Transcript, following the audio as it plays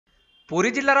पुरी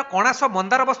जिल्लार कणास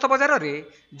मंदार बस्त बजार में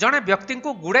जड़े व्यक्ति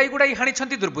को गुड़ाई गुड़ाई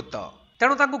हाणी दुर्बृत्त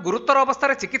तेणु तांको गुरुतर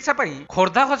अवस्था चिकित्सा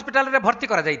खोर्धा हस्पिटाल में भर्ती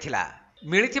करा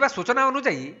मिलिथिबा सूचना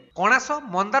अनुसार कणास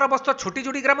मंदार बस्त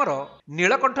छुटीजुड़ी ग्रामर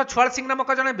नीलकंठ छुआल सिंह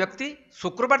नामक जड़े व्यक्ति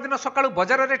शुक्रवार दिन सकाळु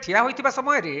बजार में ठिया होइतिबा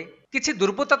समय किछि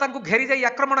दुर्बृत्त तांको घेरी जाई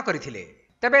आक्रमण करथिले।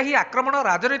 तेबे एही आक्रमण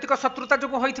राजनैतिक शत्रुता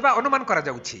जोगु होइतिबा अनुमान करा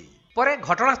जाउछि। परे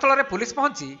घटनास्थल में पुलिस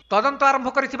पहुंची तदंत आरंभ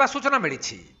करिथिबा सूचना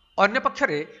मिलिछि। अन्य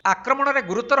पक्षरे आक्रमण में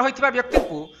गुरुतर होइतिबा व्यक्ति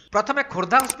को प्रथमे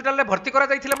खोर्धा हस्पिटाल में भर्ती करा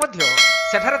जाइथिले मध्य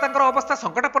सेठारे तांकर अवस्था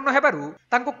संकटापन्न हेबारु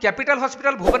तांको कैपिटल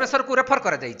हस्पिटाल भुवनेश्वर को रेफर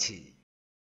करा जाइछि।